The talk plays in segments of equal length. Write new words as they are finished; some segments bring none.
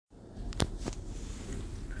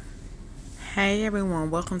Hey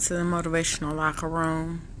everyone, welcome to the Motivational Locker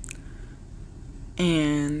Room.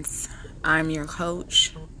 And I'm your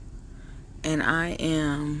coach, and I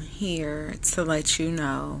am here to let you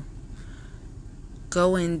know,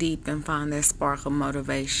 go in deep and find that spark of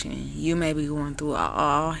motivation. You may be going through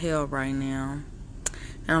all hell right now,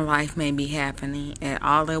 and life may be happening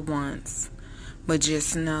all at once. But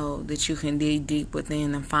just know that you can dig deep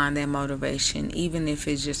within and find that motivation, even if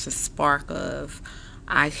it's just a spark of,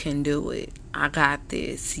 I can do it. I got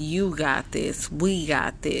this. You got this. We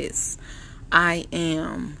got this. I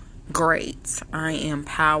am great. I am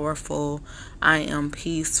powerful. I am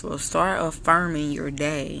peaceful. Start affirming your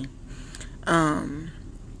day.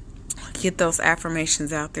 Get those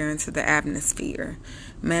affirmations out there into the atmosphere.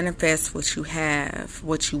 Manifest what you have,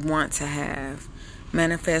 what you want to have.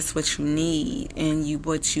 Manifest what you need and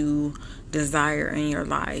what you desire in your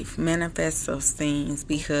life. Manifest those things,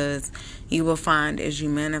 because you will find as you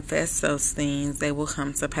manifest those things, they will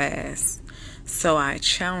come to pass. So I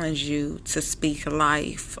challenge you to speak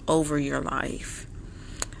life over your life.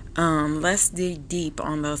 Let's dig deep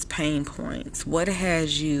on those pain points. What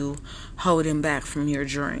has you holding back from your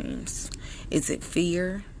dreams? Is it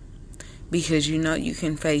fear? Because you know you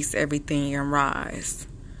can face everything and rise.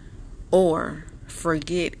 Or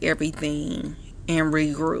forget everything and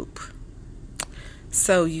regroup.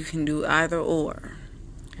 So you can do either or.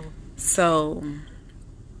 So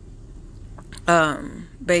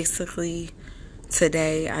basically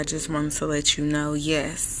today I just wanted to let you know,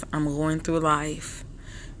 yes, I'm going through life,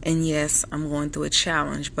 and yes, I'm going through a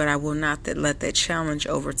challenge, but I will not let that challenge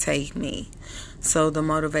overtake me. So the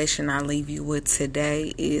motivation I leave you with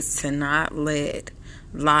today is to not let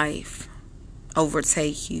life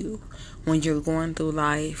overtake you. When you're going through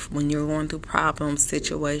life, when you're going through problems,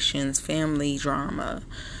 situations, family drama,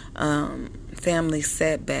 family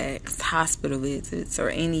setbacks, hospital visits, or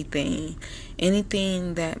anything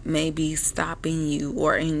that may be stopping you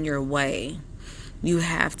or in your way, you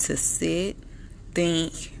have to sit,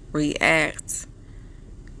 think, react,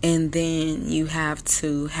 and then you have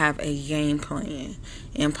to have a game plan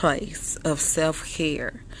in place of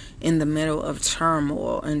self-care in the middle of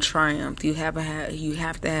turmoil and triumph. You have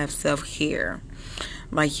to have self-care.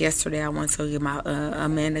 Like yesterday, I went to get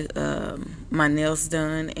my nails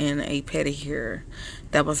done and a pedicure.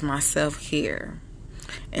 That was my self-care.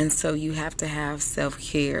 And so you have to have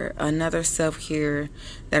self-care. Another self-care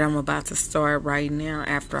that I'm about to start right now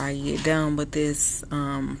after I get done with this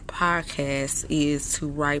podcast is to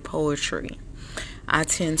write poetry. I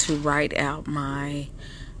tend to write out my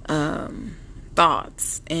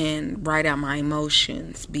thoughts and write out my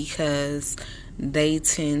emotions, because they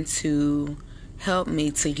tend to help me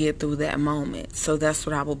to get through that moment. So that's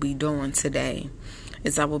what I will be doing today,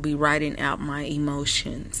 is I will be writing out my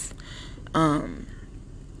emotions.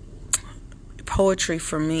 Poetry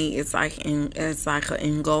for me is like an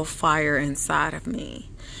engulfed fire inside of me,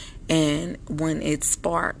 and when it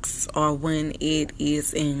sparks or when it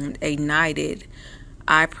is ignited,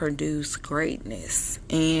 I produce greatness.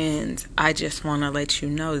 And I just want to let you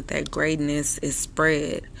know that greatness is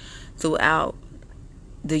spread throughout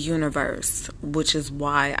the universe, which is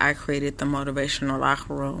why I created the Motivational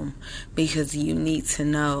Locker Room, because you need to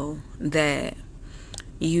know that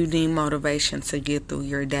you need motivation to get through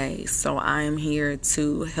your day. So I am here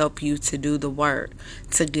to help you to do the work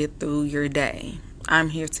to get through your day. I'm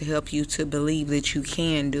here to help you to believe that you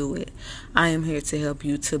can do it. I am here to help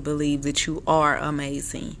you to believe that you are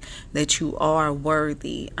amazing, that you are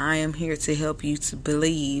worthy. I am here to help you to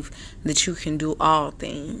believe that you can do all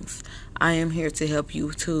things. I am here to help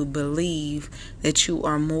you to believe that you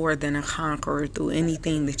are more than a conqueror through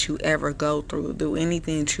anything that you ever go through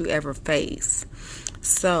anything that you ever face.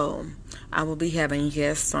 So I will be having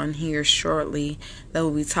guests on here shortly that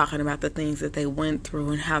will be talking about the things that they went through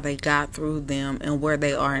and how they got through them and where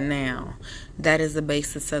they are now. That is the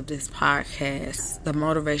basis of this podcast, the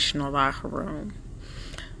Motivational Locker Room.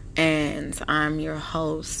 And I'm your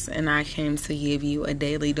host, and I came to give you a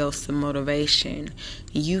daily dose of motivation.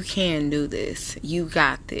 You can do this. You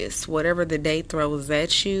got this. Whatever the day throws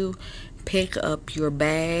at you, pick up your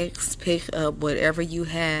bags, pick up whatever you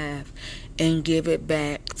have, and give it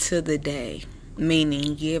back to the day.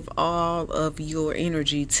 Meaning, give all of your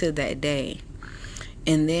energy to that day.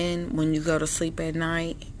 And then when you go to sleep at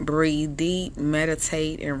night, breathe deep,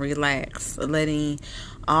 meditate, and relax, letting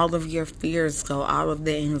all of your fears go, all of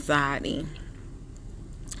the anxiety.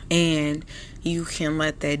 And you can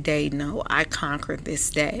let that day know, I conquered this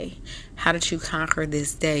day. How did you conquer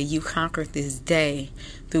this day? You conquered this day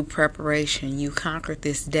through preparation. You conquered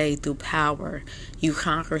this day through power. You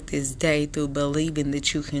conquered this day through believing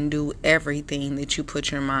that you can do everything that you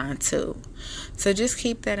put your mind to. So just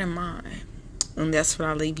keep that in mind. And that's what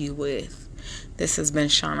I leave you with. This has been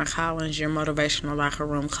Shauna Collins, your Motivational Locker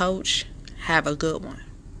Room Coach. Have a good one.